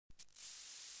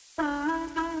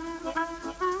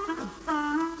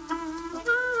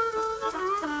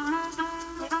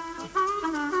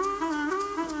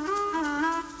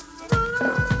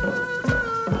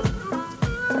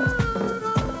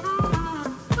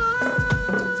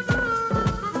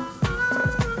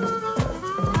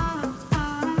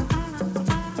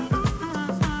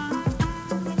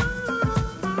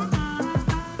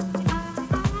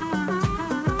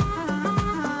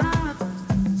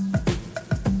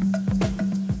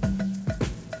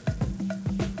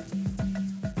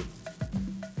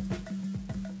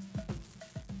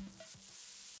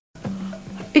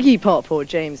Iggy Pop, or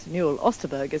James Newell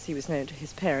Osterberg, as he was known to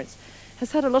his parents,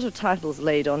 has had a lot of titles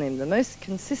laid on him, the most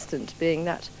consistent being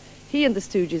that he and the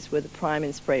Stooges were the prime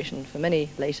inspiration for many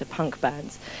later punk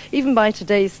bands. Even by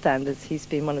today's standards, he's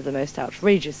been one of the most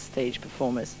outrageous stage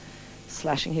performers,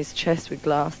 slashing his chest with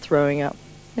glass, throwing up,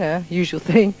 usual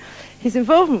thing. His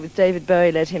involvement with David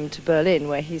Bowie led him to Berlin,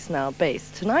 where he's now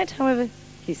based. Tonight, however,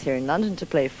 he's here in London to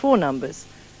play 4 numbers,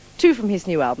 2 from his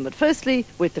new album. But firstly,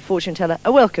 with the fortune teller,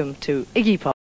 a welcome to Iggy Pop.